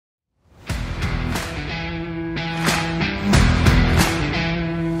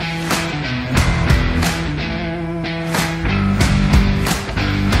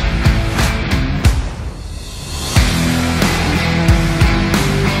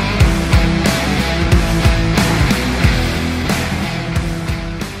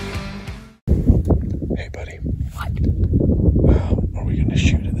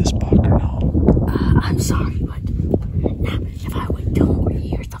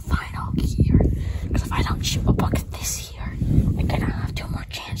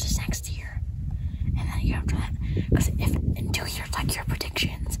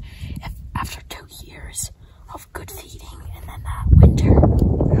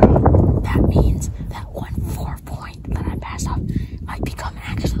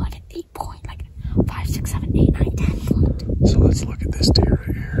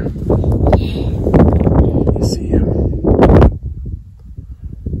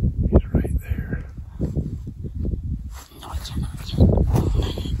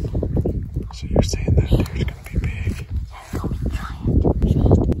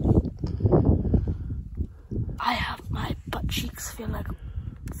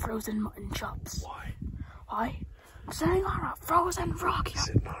frozen mutton chops. Why? Why? I'm sitting on a frozen rock. Yeah.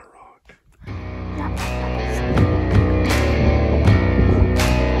 Sitting on a rock. Yeah.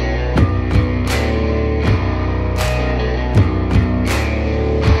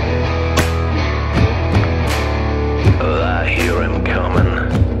 I hear him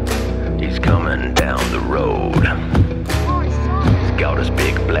coming. He's coming down the road. He's got his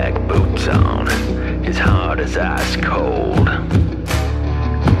big black boots on. His heart is ice cold.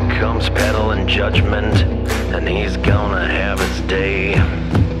 Comes peddling judgment, and he's gonna have his day.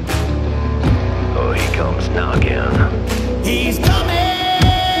 Oh, he comes knocking. He's coming!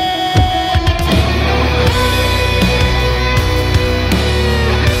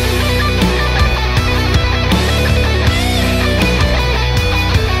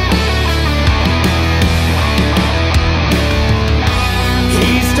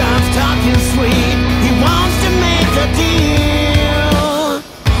 Talking sweet, he wants to make a deal.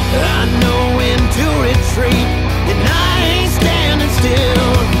 I know when to retreat, and I ain't standing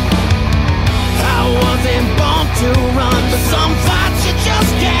still. I wasn't born to run, but some fights you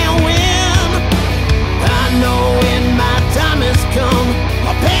just can't win. I know when my time has come,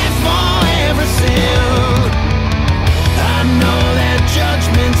 I'll pay for every sin. I know that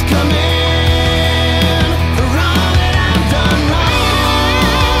judgment's coming for all that I've done wrong.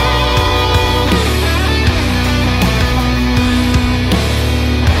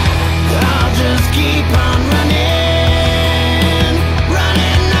 Keep on running,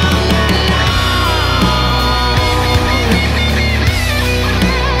 running all night long.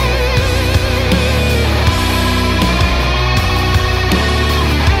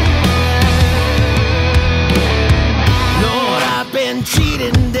 Lord, I've been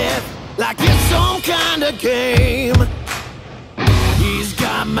cheating death like it's some kind of game. He's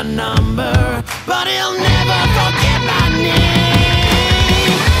got my number, but he'll never forget my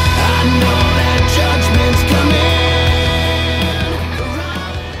name. I know judgment's coming.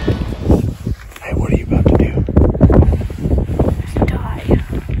 Hey, what are you about to do? Die.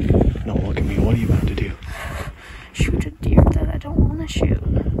 No, look at me. What are you about to do? Shoot a deer that I don't want to shoot.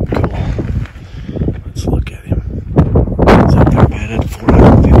 Come on. Let's look at him. He's up there bedded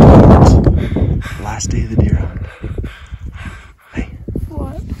 450 yards. Last day of the deer hunt. Hey.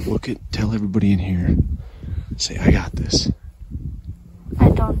 What? Tell everybody in here. Say, I got this. I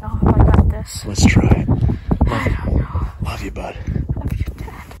don't know if I got this. Let's try it. I don't know. Love you, bud. Love you,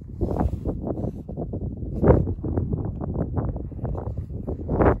 Dad.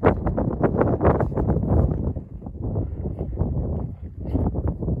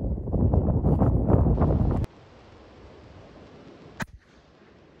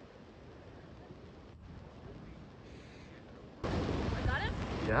 I got him?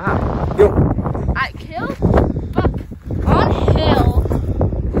 Yeah. Go. I killed buck on hill.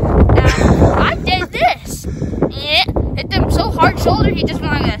 And I did this. Yeah, hit him so hard shoulder he just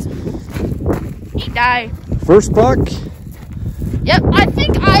went like this. He died. First buck. Yep, I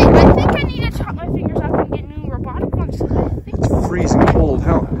think I need to chop my fingers off and get new robotic ones. I think It's freezing cold.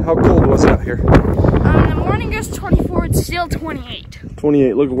 How cold was it out here? in the morning it was 24, it's still 28.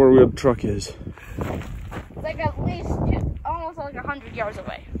 28. Look at where the truck is. It's like at least almost like 100 yards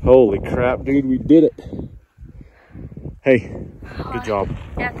away. Holy crap, dude, we did it. Hey, good job.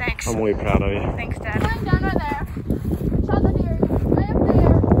 Yeah, thanks. I'm way proud of you. Thanks, Dad. I'm down right there. Shot the deer right up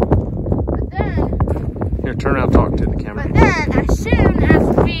there. But then, Here, turn around, talk to the camera. but then as soon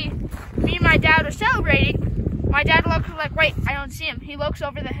as me and my dad were celebrating, my dad looks like, wait, I don't see him. He looks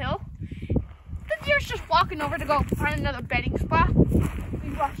over the hill. The deer's just walking over to go find another bedding spot. We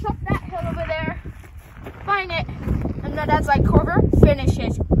rush up that hill over there, find it, and then Dad's like, Korver, finish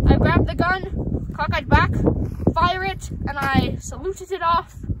it. I grabbed the gun, cockeyed back, fire it, and I saluted it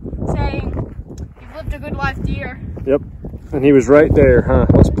off, saying, you've lived a good life, deer. Yep, and he was right there, huh?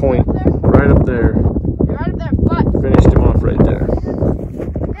 Let's point. Right up there. Right up there, but Finished him off right there.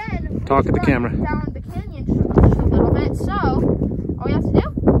 then Talk at the camera. down the canyon just a little bit, so all we have to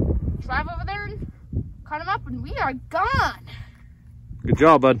do, drive over there and cut him up, and we are gone. Good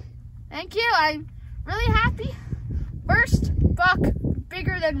job, bud. Thank you. I'm really happy. First buck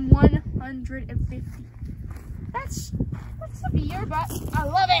bigger than 150. That's severe, but I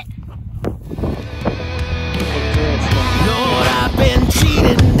love it. Lord, I've been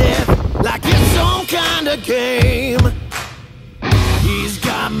cheating death like it's some kind of game. He's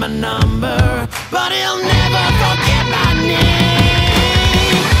got my number, but he'll never forget my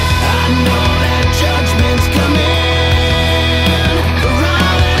name. I know that judgment's coming for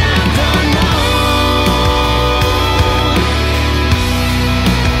all that I've done wrong.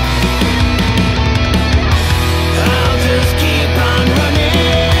 I'll just keep on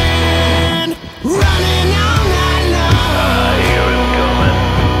running.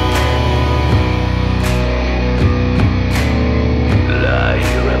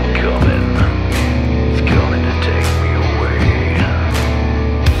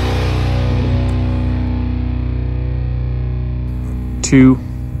 2,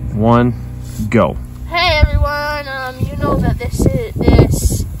 1, go. Hey everyone, you know that this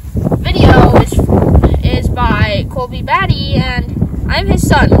video is by Colby Batty, and I'm his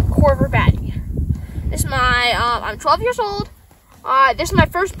son, Korver Batty. This is my, I'm 12 years old. This is my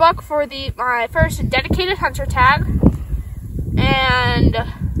first buck for my first dedicated hunter tag, and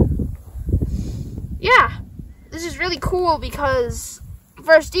yeah, this is really cool because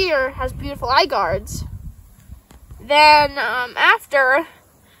first deer has beautiful eye guards. Then after,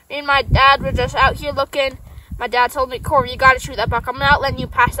 me and my dad were just out here looking. My dad told me, Corey, you gotta shoot that buck. I'm not letting you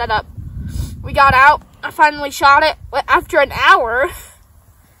pass that up. We got out. I finally shot it after an hour,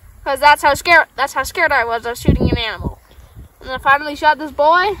 because that's how scared I was of shooting an animal. And then I finally shot this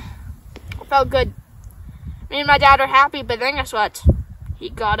boy. It felt good. Me and my dad are happy, but then guess what? He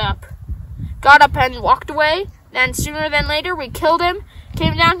got up and walked away. Then sooner than later, we killed him.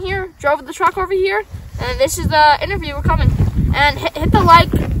 Came down here, drove the truck over here, and this is the interview. We're coming. And hit the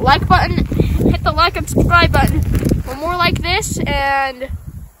like button, hit the like and subscribe button for more like this, and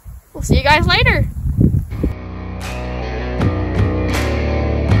we'll see you guys later.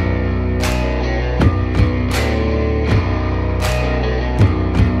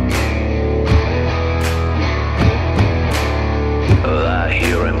 Well, I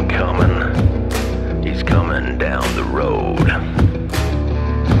hear him coming. He's coming down the road.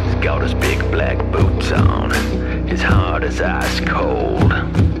 He's got his big black boots on. His heart is ice cold.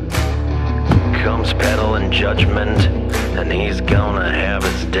 Comes peddling judgment, and he's gonna have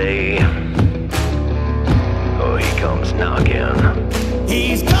his day. Oh, he comes knocking.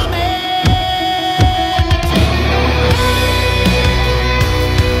 He's coming!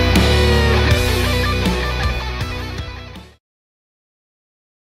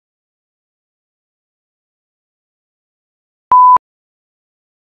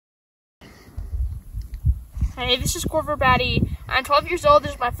 Hey, this is Korver Batty. I'm 12 years old.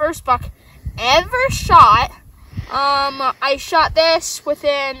 This is my first buck ever shot. I shot this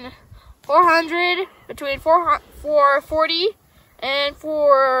within 400, between 440 and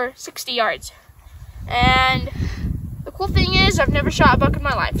 460 yards. And the cool thing is, I've never shot a buck in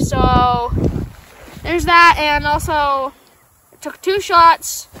my life. So there's that. And also, I took 2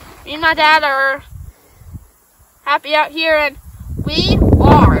 shots. Me and my dad are happy out here, and we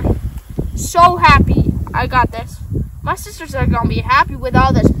are so happy I got this. My sisters are gonna be happy with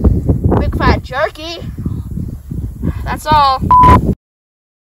all this big fat jerky. That's all.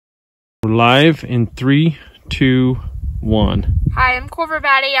 We're live in 3, 2, 1. Hi, I'm Korver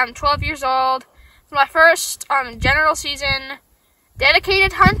Batty. I'm 12 years old. It's my first general season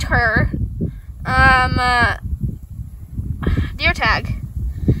dedicated hunter deer tag.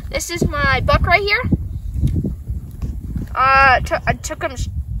 This is my buck right here. I took him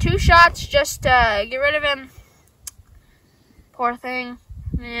 2 shots just to get rid of him. Poor thing.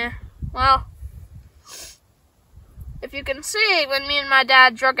 Yeah. Well, if you can see, when me and my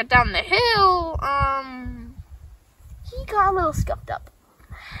dad drug it down the hill, he got a little scuffed up.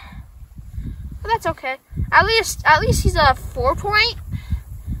 But that's okay. At least he's a 4-point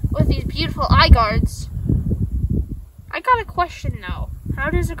with these beautiful eye guards. I got a question though. How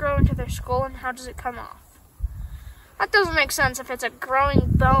does it grow into their skull, and how does it come off? That doesn't make sense if it's a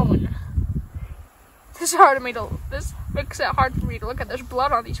growing bone. This makes it hard for me to look at. There's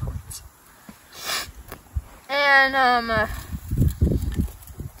blood on these horns. And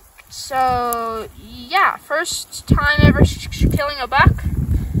so yeah, first time ever killing a buck.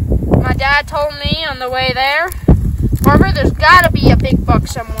 My dad told me on the way there, Korver, there's gotta be a big buck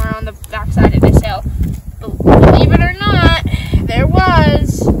somewhere on the backside of this hill. Believe it or not, there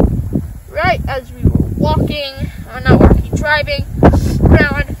was. Right as we were driving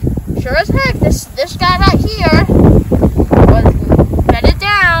around. Sure as heck, this guy right here was bedded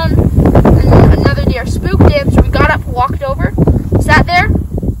down, and another deer spooked him, so we got up, walked over, sat there,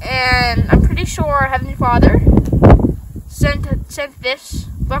 and I'm pretty sure Heavenly Father sent this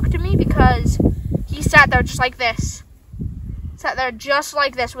buck to me because he sat there just like this. Sat there just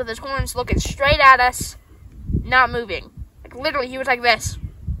like this with his horns looking straight at us, not moving. Like literally, he was like this,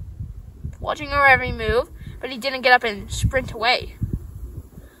 watching our every move, but he didn't get up and sprint away.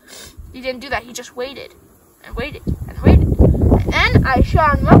 He didn't do that. He just waited and waited and waited. And then I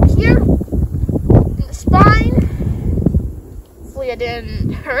shot him up here in the spine. Hopefully I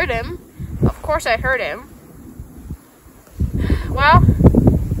didn't hurt him. Of course I hurt him. Well,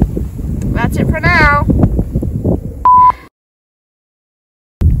 that's it for now.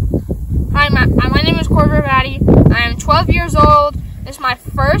 Hi, my name is Korver Batty. I am 12 years old. This is my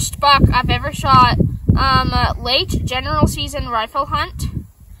first buck I've ever shot. Late general season rifle hunt.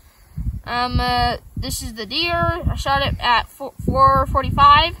 This is the deer. I shot it at 4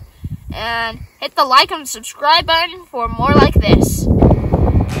 4:45. And hit the like and subscribe button for more like this.